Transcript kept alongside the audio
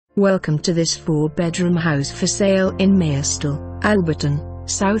Welcome to this 4-bedroom house for sale in Meyersdal, Alberton,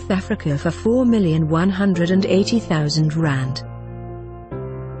 South Africa for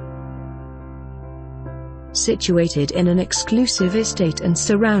R4,180,000. Situated in an exclusive estate and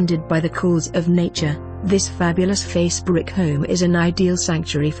surrounded by the calls of nature, this fabulous face brick home is an ideal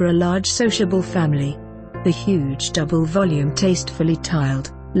sanctuary for a large sociable family. The huge double-volume tastefully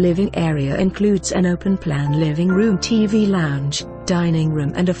tiled living area includes an open-plan living room, TV lounge, dining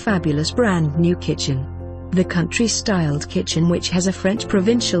room and a fabulous brand-new kitchen. The country-styled kitchen, which has a French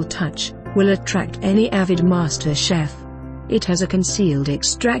provincial touch, will attract any avid master chef. It has a concealed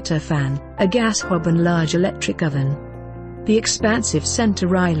extractor fan, a gas hob and large electric oven. The expansive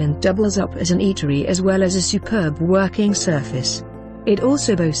center island doubles up as an eatery as well as a superb working surface. It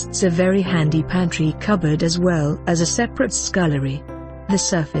also boasts a very handy pantry cupboard as well as a separate scullery. The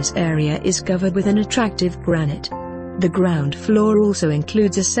surface area is covered with an attractive granite. The ground floor also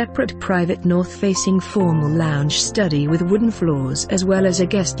includes a separate private north-facing formal lounge study with wooden floors as well as a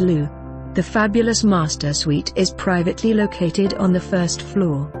guest loo. The fabulous master suite is privately located on the first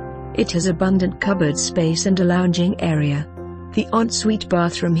floor. It has abundant cupboard space and a lounging area. The ensuite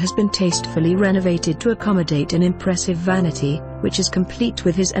bathroom has been tastefully renovated to accommodate an impressive vanity, which is complete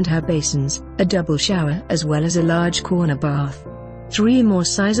with his and her basins, a double shower as well as a large corner bath. 3 more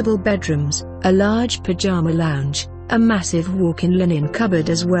sizable bedrooms, a large pajama lounge, a massive walk-in linen cupboard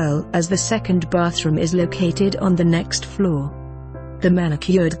as well as the second bathroom is located on the next floor. The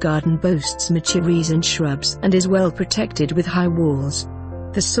manicured garden boasts mature trees and shrubs and is well protected with high walls.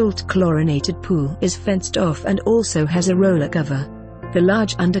 The salt chlorinated pool is fenced off and also has a roller cover. The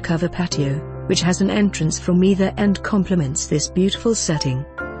large undercover patio, which has an entrance from either end, complements this beautiful setting.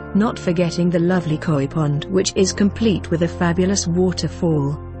 Not forgetting the lovely koi pond, which is complete with a fabulous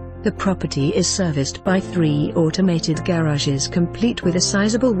waterfall. The property is serviced by 3 automated garages complete with a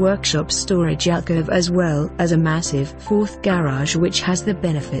sizable workshop storage alcove as well as a massive 4th garage which has the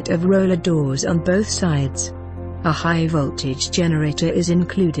benefit of roller doors on both sides. A high voltage generator is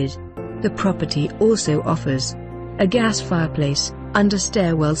included. The property also offers a gas fireplace, under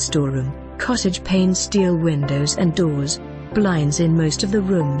stairwell storeroom, cottage pane steel windows and doors, blinds in most of the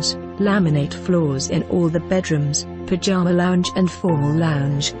rooms, laminate floors in all the bedrooms, pajama lounge and formal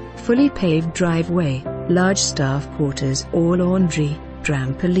lounge, fully paved driveway, large staff quarters or laundry,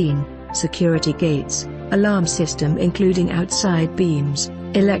 trampoline, security gates, alarm system including outside beams,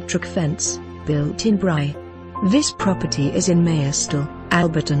 electric fence, built-in braai. This property is in Meyersdal,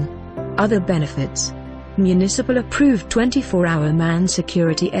 Alberton. Other benefits: municipal approved 24-hour man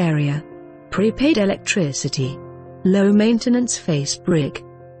security area, prepaid electricity, low maintenance face brick.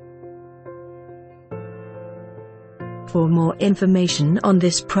 For more information on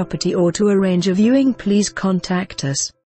this property or to arrange a viewing, please contact us.